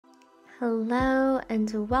Hello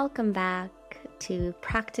and welcome back to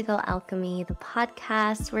Practical Alchemy, the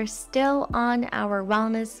podcast. We're still on our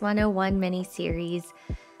Wellness 101 mini-series.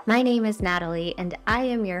 My name is Natalie and I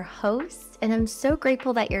am your host, and I'm so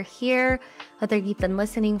grateful that you're here, whether you've been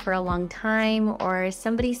listening for a long time or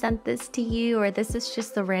somebody sent this to you or this is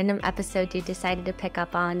just the random episode you decided to pick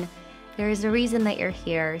up on. There is a reason that you're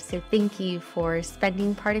here, so thank you for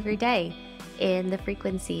spending part of your day in the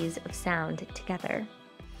frequencies of sound together.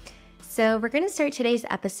 So we're going to start today's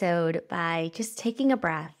episode by just taking a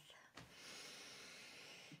breath.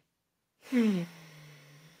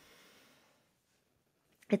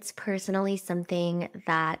 It's personally something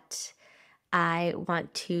that I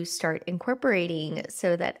want to start incorporating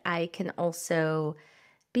so that I can also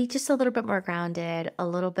be just a little bit more grounded, a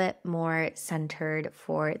little bit more centered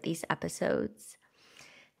for these episodes.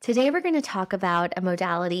 Today, we're going to talk about a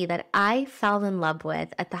modality that I fell in love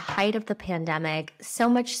with at the height of the pandemic, so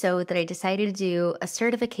much so that I decided to do a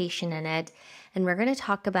certification in it. And we're going to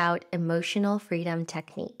talk about emotional freedom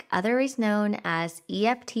technique, otherwise known as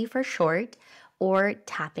EFT for short, or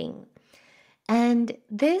tapping. And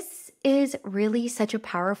this is really such a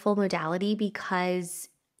powerful modality because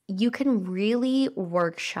you can really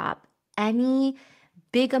workshop any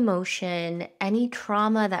big emotion, any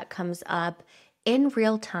trauma that comes up in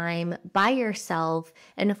real time by yourself.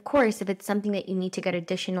 And of course, if it's something that you need to get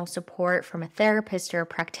additional support from a therapist or a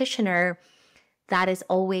practitioner, that is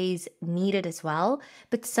always needed as well.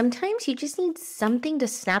 But sometimes you just need something to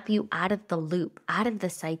snap you out of the loop, out of the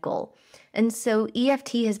cycle. And so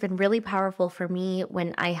EFT has been really powerful for me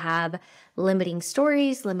when I have limiting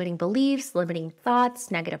stories, limiting beliefs, limiting thoughts,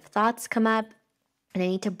 negative thoughts come up, and I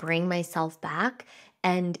need to bring myself back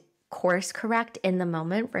and course correct in the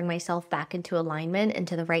moment, bring myself back into alignment,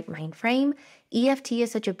 into the right mind frame. EFT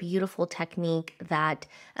is such a beautiful technique that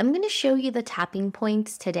I'm going to show you the tapping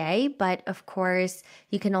points today, but of course,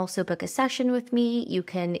 you can also book a session with me. You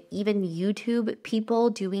can even YouTube people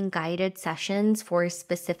doing guided sessions for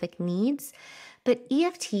specific needs. But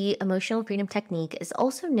EFT, Emotional Freedom Technique, is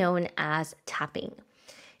also known as tapping.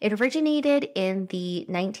 It originated in the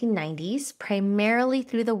 1990s, primarily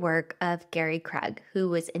through the work of Gary Craig, who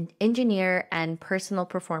was an engineer and personal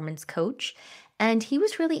performance coach, and he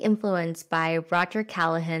was really influenced by Roger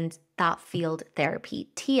Callahan's thought field therapy,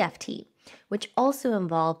 TFT, which also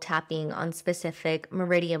involved tapping on specific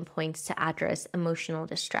meridian points to address emotional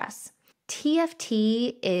distress.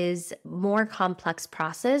 TFT is a more complex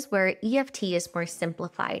process where EFT is more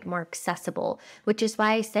simplified, more accessible, which is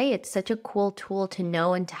why I say it's such a cool tool to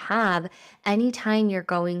know and to have anytime you're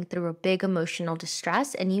going through a big emotional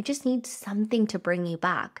distress and you just need something to bring you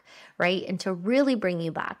back, right? And to really bring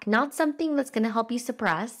you back, not something that's going to help you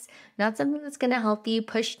suppress, not something that's going to help you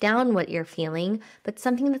push down what you're feeling, but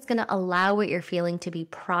something that's going to allow what you're feeling to be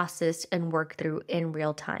processed and worked through in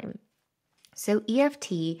real time. So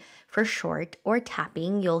EFT for short, or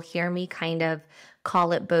tapping, you'll hear me kind of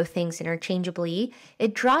call it both things interchangeably.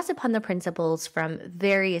 It draws upon the principles from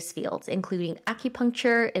various fields, including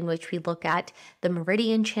acupuncture, in which we look at the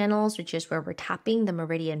meridian channels, which is where we're tapping the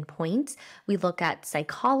meridian points. We look at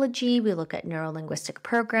psychology, we look at neuro-linguistic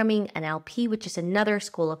programming, NLP, which is another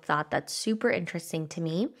school of thought that's super interesting to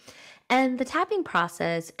me. And the tapping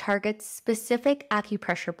process targets specific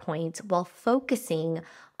acupressure points while focusing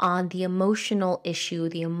on the emotional issue,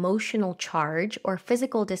 the emotional charge, or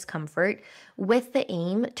physical discomfort, with the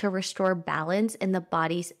aim to restore balance in the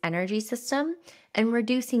body's energy system and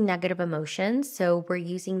reducing negative emotions. So we're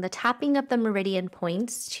using the tapping of the meridian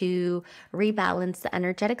points to rebalance the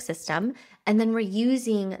energetic system, and then we're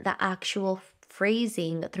using the actual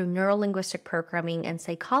phrasing through neuro-linguistic programming and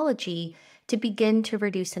psychology to begin to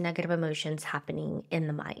reduce the negative emotions happening in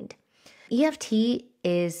the mind. EFT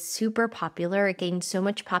is super popular. It gained so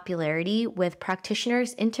much popularity with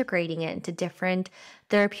practitioners integrating it into different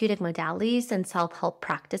therapeutic modalities and self-help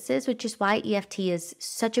practices, which is why EFT is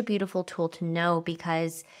such a beautiful tool to know,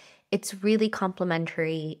 because it's really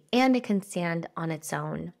complementary and it can stand on its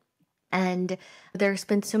own. And there's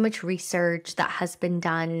been so much research that has been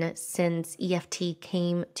done since EFT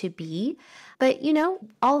came to be. But,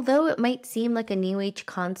 although it might seem like a new age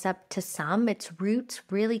concept to some, its roots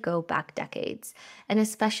really go back decades. And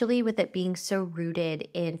especially with it being so rooted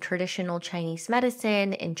in traditional Chinese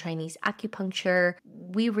medicine, in Chinese acupuncture,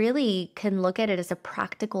 we really can look at it as a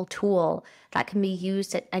practical tool that can be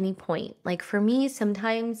used at any point. Like for me,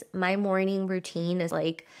 sometimes my morning routine is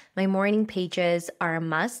like my morning pages are a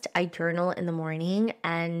must. I journal in the morning,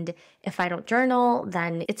 and if I don't journal,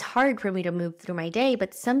 then it's hard for me to move through my day.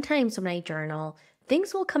 But sometimes when I journal,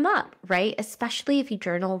 things will come up, right? Especially if you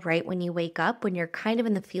journal right when you wake up, when you're kind of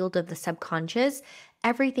in the field of the subconscious,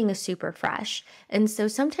 everything is super fresh. And so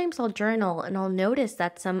sometimes I'll journal and I'll notice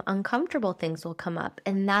that some uncomfortable things will come up.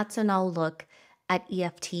 And that's when I'll look at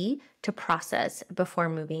EFT to process before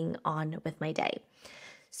moving on with my day.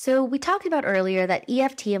 So we talked about earlier that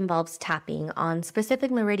EFT involves tapping on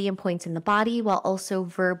specific meridian points in the body while also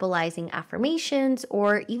verbalizing affirmations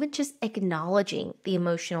or even just acknowledging the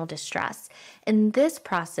emotional distress. And this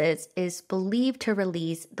process is believed to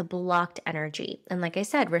release the blocked energy and, like I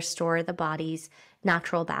said, restore the body's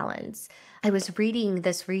natural balance. I was reading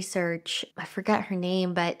this research, I forget her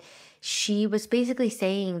name, but she was basically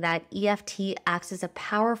saying that EFT acts as a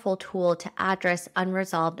powerful tool to address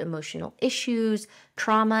unresolved emotional issues,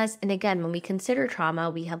 traumas. And again, when we consider trauma,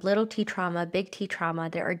 we have little t trauma, big T trauma.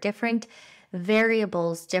 There are different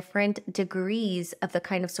variables, different degrees of the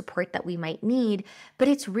kind of support that we might need, but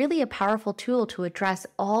it's really a powerful tool to address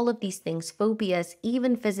all of these things, phobias,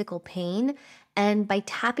 even physical pain. And by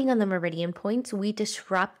tapping on the meridian points, we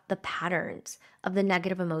disrupt the patterns of the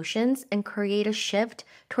negative emotions and create a shift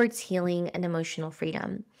towards healing and emotional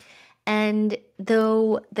freedom. And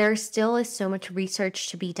though there still is so much research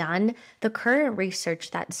to be done, the current research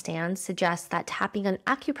that stands suggests that tapping on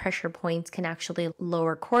acupressure points can actually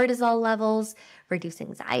lower cortisol levels, reduce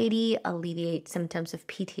anxiety, alleviate symptoms of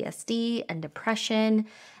PTSD and depression.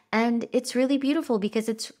 And it's really beautiful because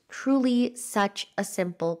it's truly such a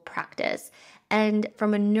simple practice. And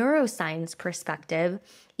from a neuroscience perspective,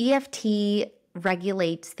 EFT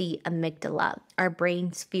regulates the amygdala, our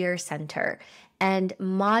brain's fear center, and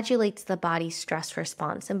modulates the body's stress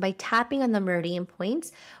response. And by tapping on the meridian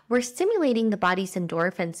points, we're stimulating the body's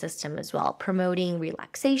endorphin system as well, promoting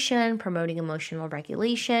relaxation, promoting emotional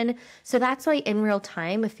regulation. So that's why in real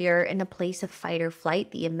time, if you're in a place of fight or flight,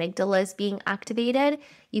 the amygdala is being activated,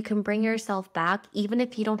 you can bring yourself back, even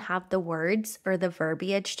if you don't have the words or the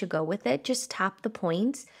verbiage to go with it. Just tap the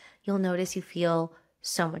points. You'll notice you feel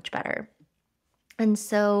so much better. And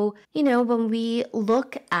so, when we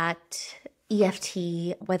look at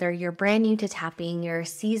EFT, whether you're brand new to tapping, you're a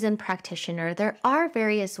seasoned practitioner, there are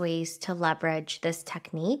various ways to leverage this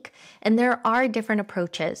technique, and there are different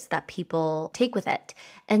approaches that people take with it.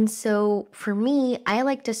 And so for me, I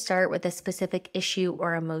like to start with a specific issue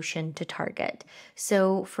or emotion to target.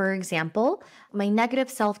 So for example, my negative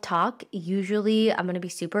self-talk, usually I'm going to be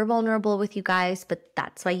super vulnerable with you guys, but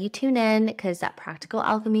that's why you tune in, because at Practical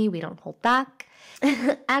Alchemy, we don't hold back.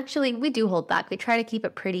 Actually, we do hold back. We try to keep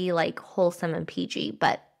it pretty wholesome and PG,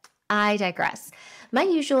 but I digress. My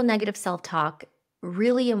usual negative self-talk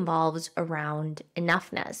really involves around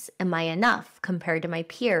enoughness. Am I enough compared to my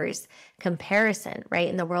peers? Comparison, right?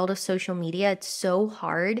 In the world of social media, it's so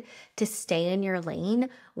hard to stay in your lane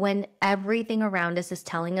when everything around us is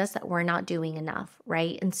telling us that we're not doing enough,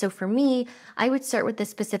 right? And so for me, I would start with the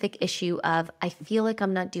specific issue of I feel like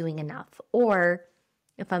I'm not doing enough, or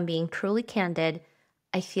if I'm being truly candid,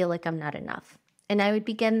 I feel like I'm not enough. And I would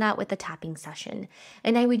begin that with a tapping session.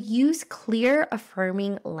 And I would use clear,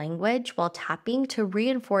 affirming language while tapping to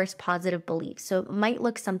reinforce positive beliefs. So it might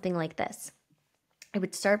look something like this. I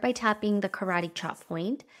would start by tapping the karate chop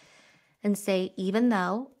point and say, even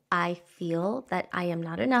though I feel that I am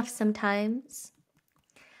not enough sometimes,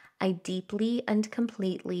 I deeply and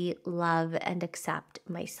completely love and accept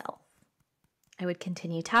myself. I would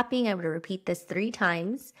continue tapping. I would repeat this 3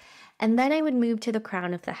 times, and then I would move to the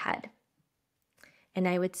crown of the head. And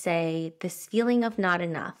I would say, this feeling of not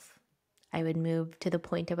enough. I would move to the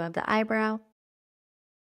point above the eyebrow.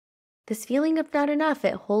 This feeling of not enough,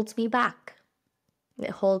 it holds me back. It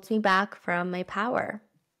holds me back from my power.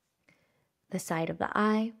 The side of the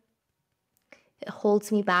eye. It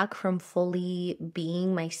holds me back from fully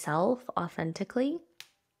being myself authentically.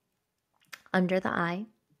 Under the eye.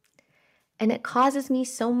 And it causes me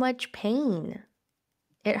so much pain.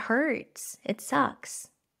 It hurts. It sucks.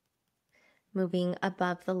 Moving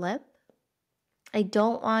above the lip. I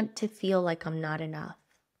don't want to feel like I'm not enough.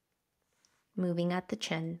 Moving at the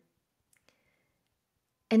chin.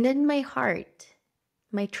 And in my heart,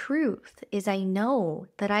 my truth is I know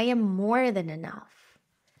that I am more than enough.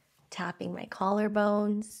 Tapping my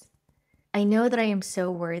collarbones. I know that I am so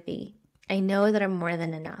worthy. I know that I'm more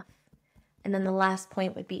than enough. And then the last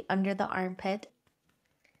point would be under the armpit.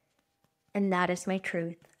 And that is my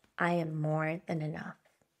truth. I am more than enough.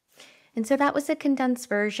 And so that was a condensed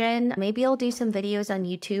version. Maybe I'll do some videos on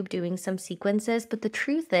YouTube doing some sequences, but the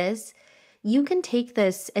truth is, you can take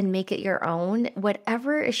this and make it your own.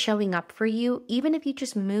 Whatever is showing up for you, even if you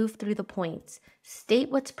just move through the points, state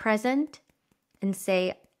what's present and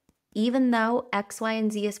say, even though X, Y,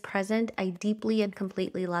 and Z is present, I deeply and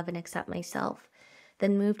completely love and accept myself.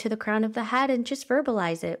 Then move to the crown of the head and just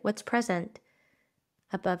verbalize it. What's present?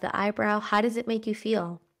 Above the eyebrow, how does it make you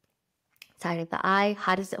feel? Side of the eye,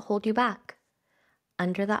 how does it hold you back?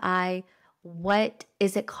 Under the eye, what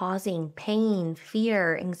is it causing? Pain,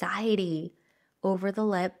 fear, anxiety. Over the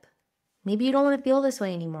lip, maybe you don't want to feel this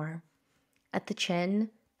way anymore. At the chin,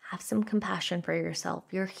 have some compassion for yourself.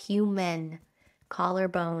 You're human.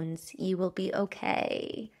 Collarbones, you will be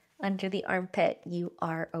okay. Under the armpit, you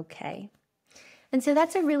are okay. And so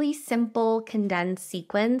that's a really simple, condensed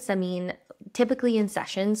sequence. I mean, typically in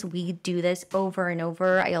sessions, we do this over and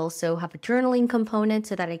over. I also have a journaling component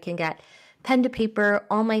so that I can get pen to paper,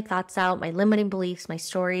 all my thoughts out, my limiting beliefs, my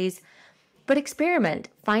stories. But experiment.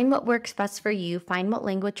 Find what works best for you. Find what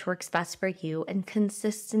language works best for you. And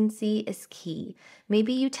consistency is key.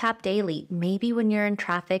 Maybe you tap daily. Maybe when you're in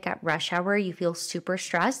traffic at rush hour, you feel super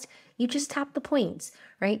stressed. You just tap the points,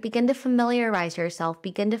 right? Begin to familiarize yourself.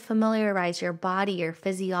 Begin to familiarize your body, your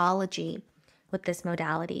physiology with this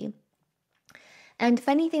modality. And if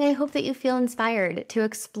anything, I hope that you feel inspired to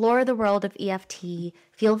explore the world of EFT.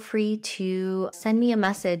 Feel free to send me a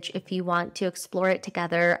message if you want to explore it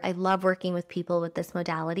together. I love working with people with this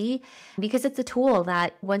modality because it's a tool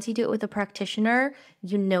that once you do it with a practitioner,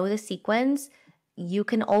 you know the sequence. You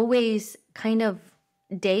can always kind of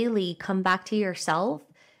daily come back to yourself,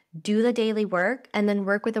 do the daily work, and then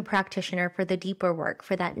work with a practitioner for the deeper work,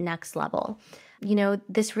 for that next level. You know,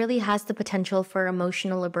 this really has the potential for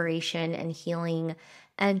emotional liberation and healing.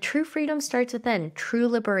 And true freedom starts within. True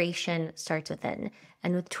liberation starts within.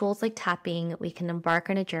 And with tools like tapping, we can embark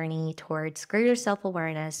on a journey towards greater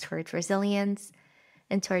self-awareness, towards resilience,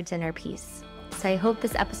 and towards inner peace. So I hope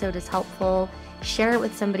this episode is helpful. Share it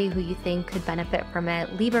with somebody who you think could benefit from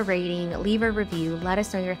it. Leave a rating, leave a review, let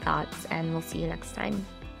us know your thoughts, and we'll see you next time.